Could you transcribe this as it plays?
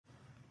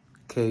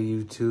Okay,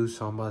 YouTube,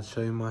 so I'm about to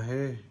show you my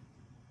hair.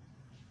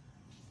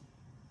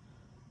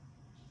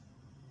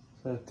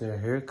 It's like their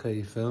haircut,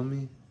 you feel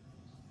me?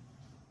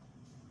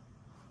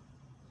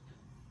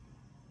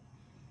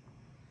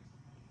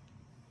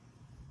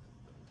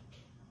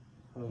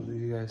 Hopefully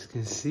you guys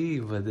can see,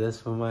 but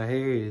that's what my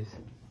hair is.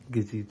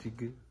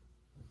 Good.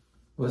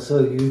 What's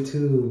up,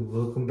 YouTube?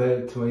 Welcome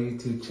back to my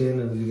YouTube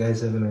channel. If you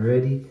guys haven't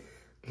already,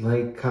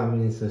 like,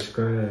 comment, and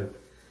subscribe.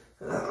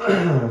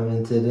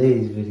 In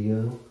today's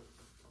video,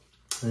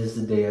 it's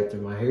the day after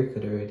my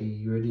haircut already.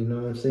 You already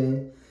know what I'm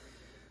saying?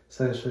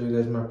 So I'll show you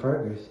guys my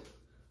progress.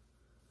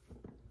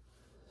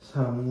 So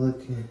I'm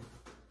looking.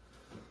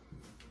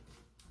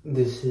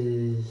 This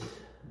is,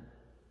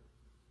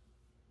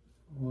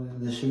 well,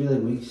 this should be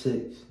like week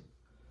 6.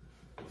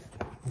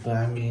 But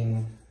I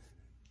mean,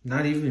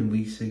 not even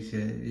week 6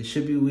 yet. It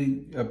should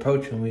be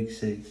approaching week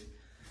 6.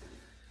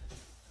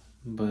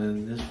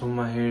 But this is what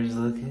my hair is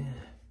looking.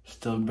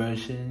 Still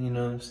brushing, you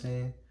know what I'm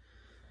saying?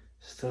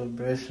 Still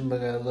brushing, but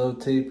got a little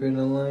taper in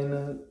the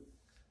lineup.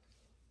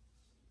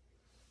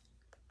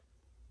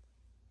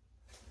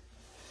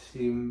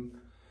 See,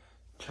 I'm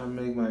trying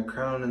to make my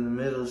crown in the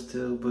middle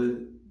still, but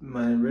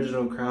my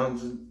original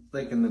crown's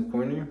like in the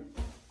corner.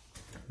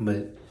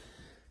 But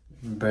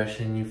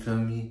brushing, you feel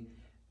me?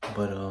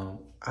 But ow,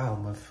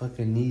 my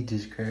fucking knee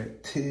just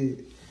cracked.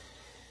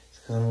 It's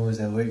kind of always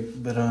at work.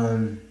 But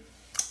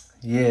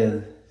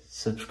yeah,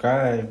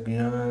 subscribe, you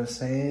know what I'm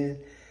saying?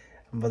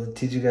 I'm about to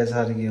teach you guys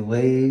how to get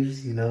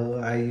waves, you know.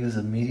 I use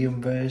a medium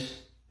brush.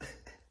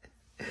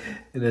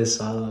 And it's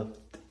soft.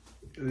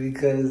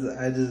 Because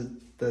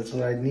that's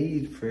what I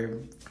need for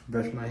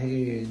brush my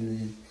hair. And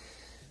then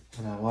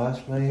when I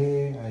wash my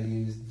hair, I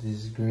use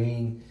this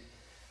green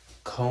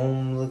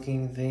comb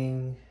looking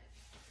thing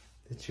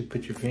that you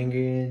put your finger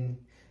in.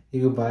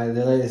 You can buy it.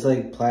 It's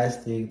like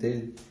plastic.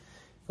 They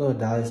go to a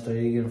dollar store,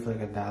 you get them for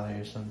like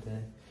 $1 or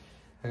something.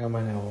 I got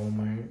mine at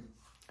Walmart.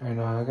 Or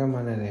no, I got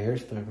mine at a hair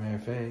store, matter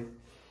of fact.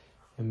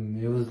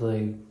 And it was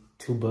like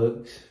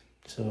 $2.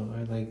 So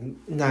I like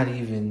not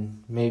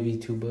even, maybe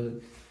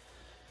 $2.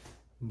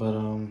 But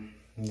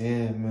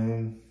yeah,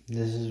 man.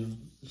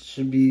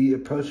 Should be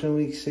approaching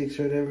week 6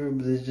 or whatever,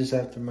 but this is just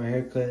after my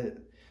haircut.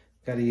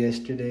 Got it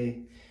yesterday.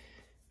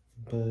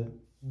 But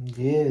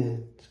yeah,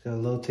 it's got a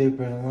low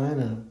taper in the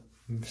lineup.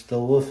 I'm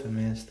still woofing,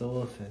 man,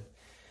 still woofing.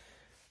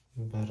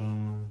 But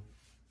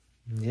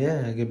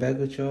yeah, I'll get back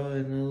with y'all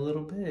in a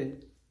little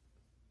bit.